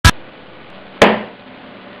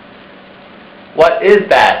What is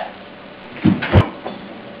that?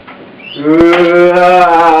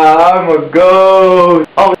 I'm a ghost.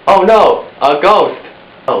 Oh no, a ghost.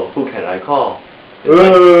 Oh, who can I call?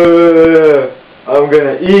 I'm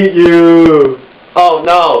gonna eat you. Oh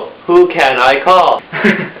no, who can I call?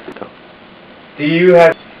 Do you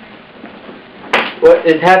have... What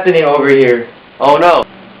is happening over here? Oh no,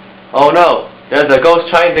 there's a ghost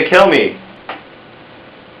trying to kill me.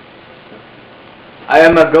 I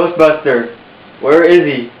am a Ghostbuster. Where is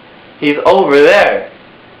he? He's over there.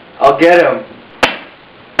 I'll get him.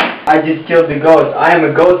 I just killed the ghost. I am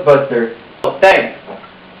a Ghostbuster. Oh, thanks.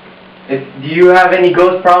 Do you have any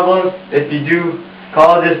ghost problems? If you do,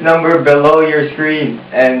 call this number below your screen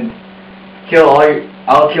and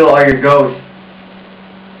I'll kill all your ghosts.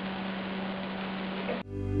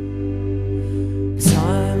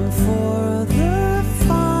 Time for the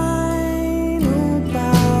final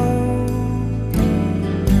bow.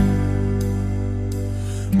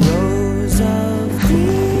 Rows of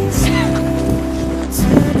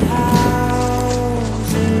deserted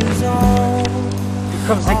houses all. Here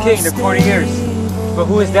comes the king, the courtiers. But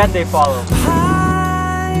who is that they follow?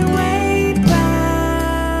 Highway bound.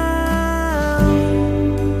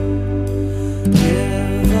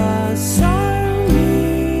 Give us our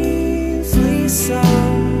measly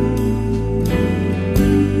sum.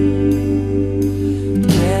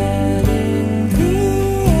 Getting the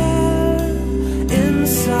air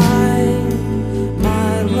inside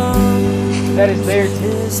my lungs. That is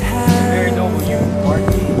Laertes, very noble youth, Mark.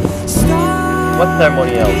 What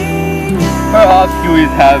ceremony else? Her obsequies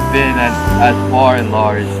have been as far and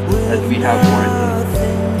large as we have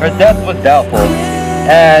warranted. Her death was doubtful,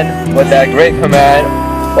 and with that great command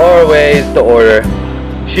o'erweighs the order.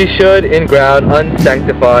 She should in ground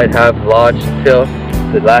unsanctified have lodged till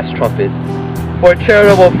the last trumpet. For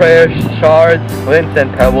charitable prayers, shards, flints,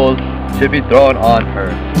 and pebbles should be thrown on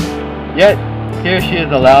her. Yet here she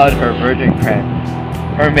is allowed her virgin krantz,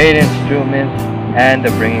 her maid instruments, and the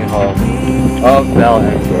bringing home of bell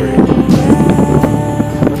and glory.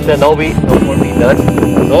 Shall no more be done?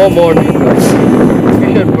 No more be done.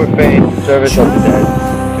 We should profane service of the dead,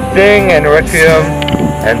 to sing and requiem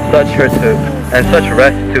and such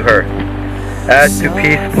rest to her, as to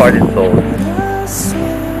peace parted souls.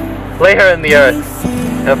 Lay her in the earth,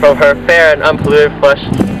 and from her fair and unpolluted flesh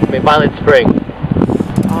may violets spring.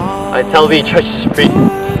 I tell thee, church's priest,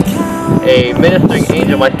 a ministering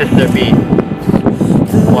angel my sister be,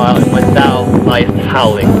 when thou liest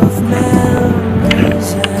howling.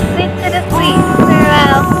 Sleep to the sweet,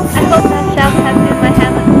 farewell. I hope thou shalt have been my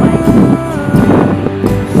Hamlet's wife.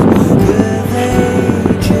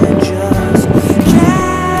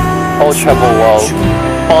 Oh, trouble woe,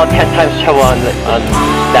 fall 10 times trouble on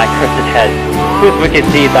that cursed head, whose wicked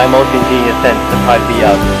deeds thy most ingenious sense deprived thee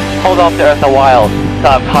of. Hold off the earth a while, till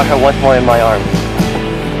I've caught her once more in my arms.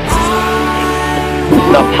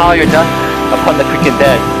 Now pile your dust upon the quick and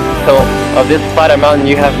dead, till of this flatter mountain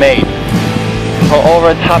you have made, or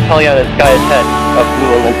over top Helion the sky's head of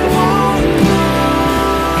blue Olympus.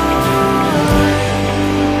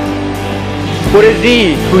 What is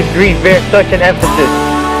he whose grief bears such an emphasis,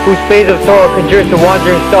 whose face of sorrow conjures the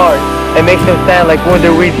wandering stars, and makes them stand like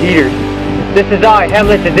wonder weed heaters? This is I,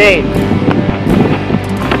 Hamlet the Dane.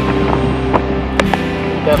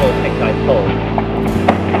 Devil take thy soul.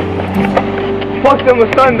 Pluck them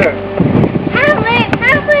asunder! Hamlet!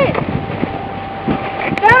 Hamlet!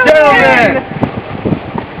 Gentlemen!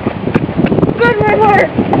 Good, my lord!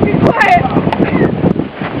 Be quiet!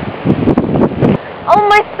 Oh,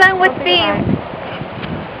 my son, what theme?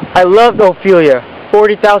 I loved Ophelia.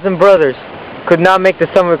 40,000 brothers could not make the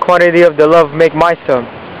sum and quantity of the love make my sum.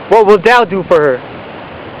 What wilt thou do for her?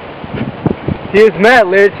 He is mad,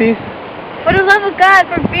 Laertes. For the love of God,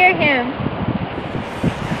 forbear him.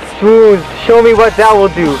 Swoons, show me what thou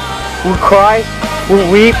wilt do. Wilt cry? Wilt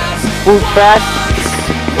weep? Wilt fast?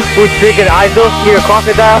 Wilt drink an idol? Eat a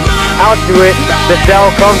crocodile? I'll do it. Dost thou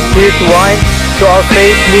come here to wine? So our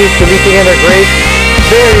face meets the leaping in her grave?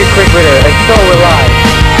 Very quick with her, and so will I.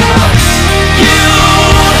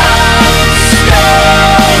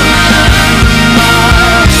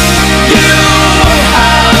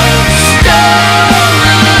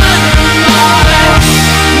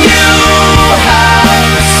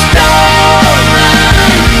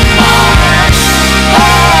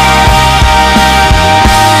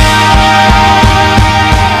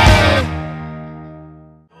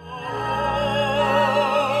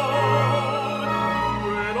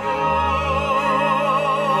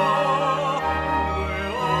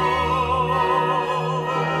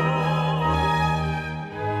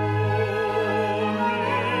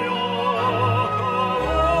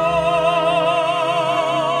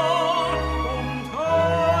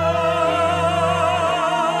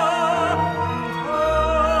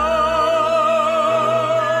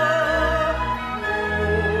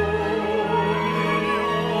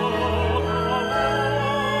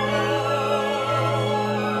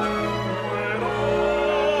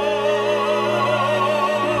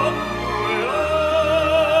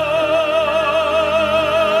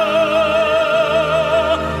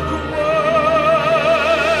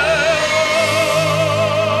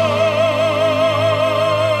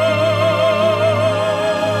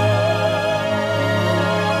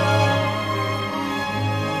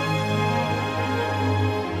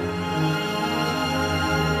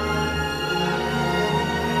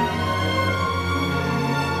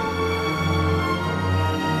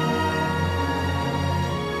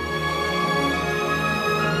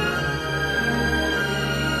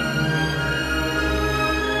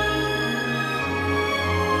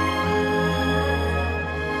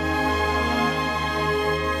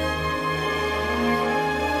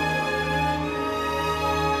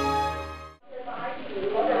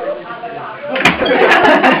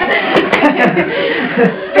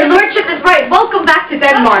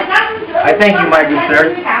 smart. I thank you, my good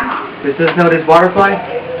sir. Does this notice waterfly?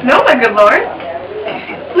 No, my good lord.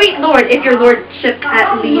 Sweet lord, if your lordship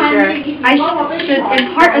at leisure, I should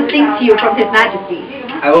impart a thing to you from his majesty.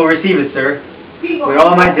 I will receive it, sir, with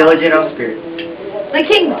all my diligent of spirit. The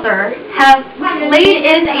king, sir, has laid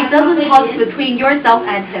in a dozen talks between yourself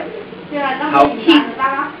and him. How?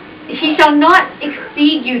 He shall not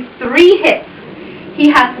exceed you 3 hits. He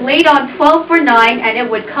hath laid on 12 for 9, and it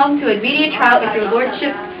would come to immediate trial if your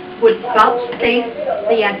lordship would vouchsafe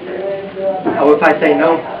the answer. How if I say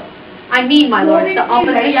no? I mean, my lord, the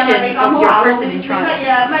opposition of your person in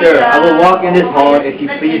trial. Sir, I will walk in this hall if you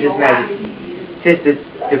please his majesty. 'Tis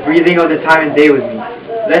the breathing of the time and day with me.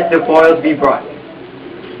 Let the foils be brought.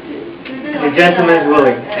 The gentleman is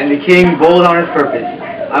willing, and the king bold on his purpose.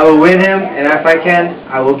 I will win him, and if I can,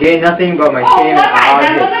 I will gain nothing but my shame and odd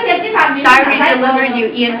hit. Shall I deliver you,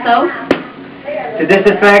 Ian So? To this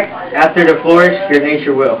effect, after the flourish, your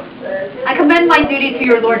nature will. I commend my duty to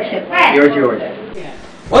your lordship. Yours.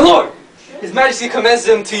 My lord, His Majesty commends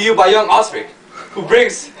him to you by young Osric, who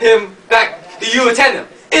brings him back that you attend him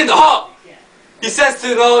in the hall. He sends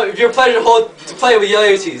to know if your pleasure hold to play with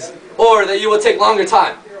Laertes, or that you will take longer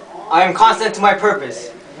time. I am constant to my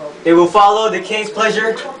purpose. They will follow the king's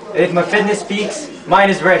pleasure, and if my fitness speaks, mine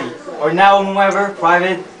is ready. Or now, whomever,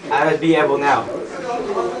 private, I would be able now.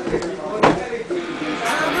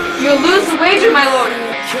 You'll lose the wager, my lord.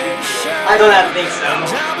 I do not think so.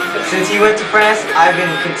 But since he went to France, I've been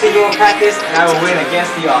in continual practice, and I will win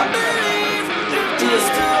against the odds.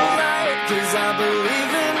 Cause I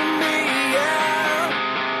believe in me, yeah.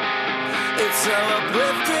 It's so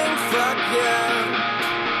uplifting.